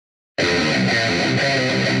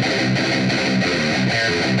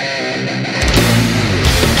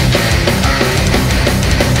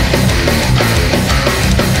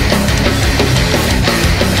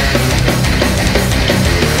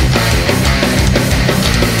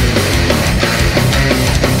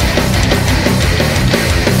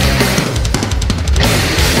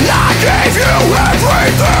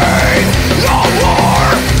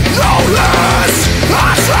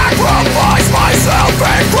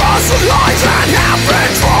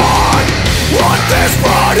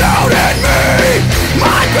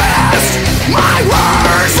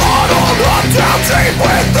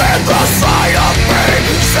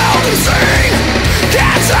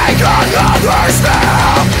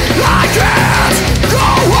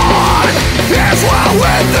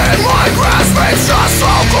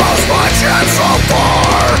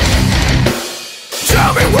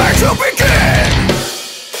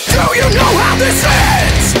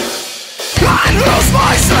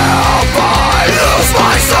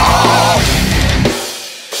soul.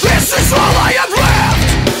 This is all I have left,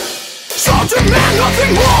 so demand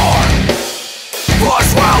nothing more. Push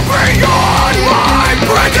well beyond my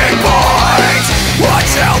breaking point. Would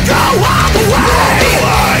you go all the way?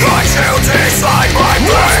 Could you decide my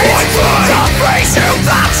fate? The face you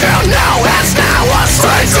thought you knew is now a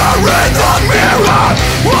stranger in the mirror.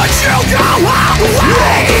 Would you go all the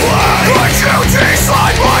way? Could you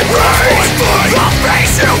decide my fate? The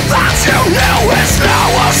face you thought you knew is now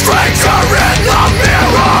a stranger in the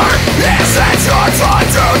mirror. Is it your time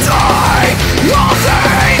to die? All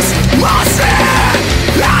things must end.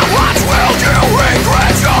 How much will you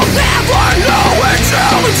regret? You'll never know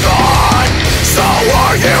until it's gone. So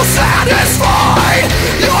are you satisfied?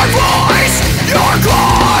 Your voice, your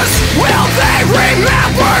cause, will they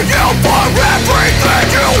remember you for everything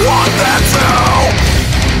you want them to?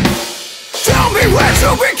 Tell me where to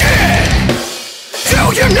begin. Do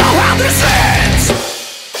you know how this ends?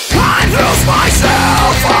 I lose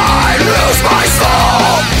myself, I lose my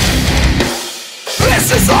soul. This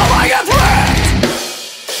is all I have left,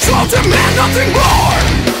 so demand nothing more.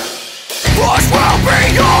 Push well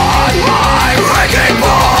beyond my breaking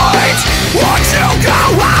point. Would you go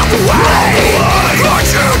all the way? Could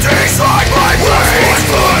you decide my fate?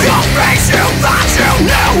 The face you thought you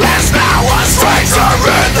knew is now a stranger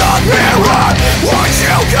in the mirror. Would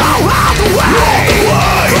you go all the way?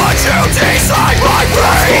 Could you decide my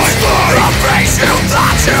fate? The face you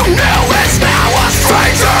thought you knew is now a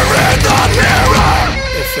stranger in the mirror.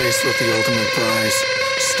 If faced with the ultimate prize,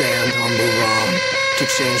 stand or move on. To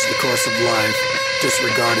change the course of life,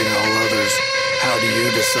 disregarding all others, how do you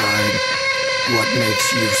decide what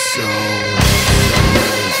makes you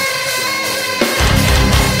so?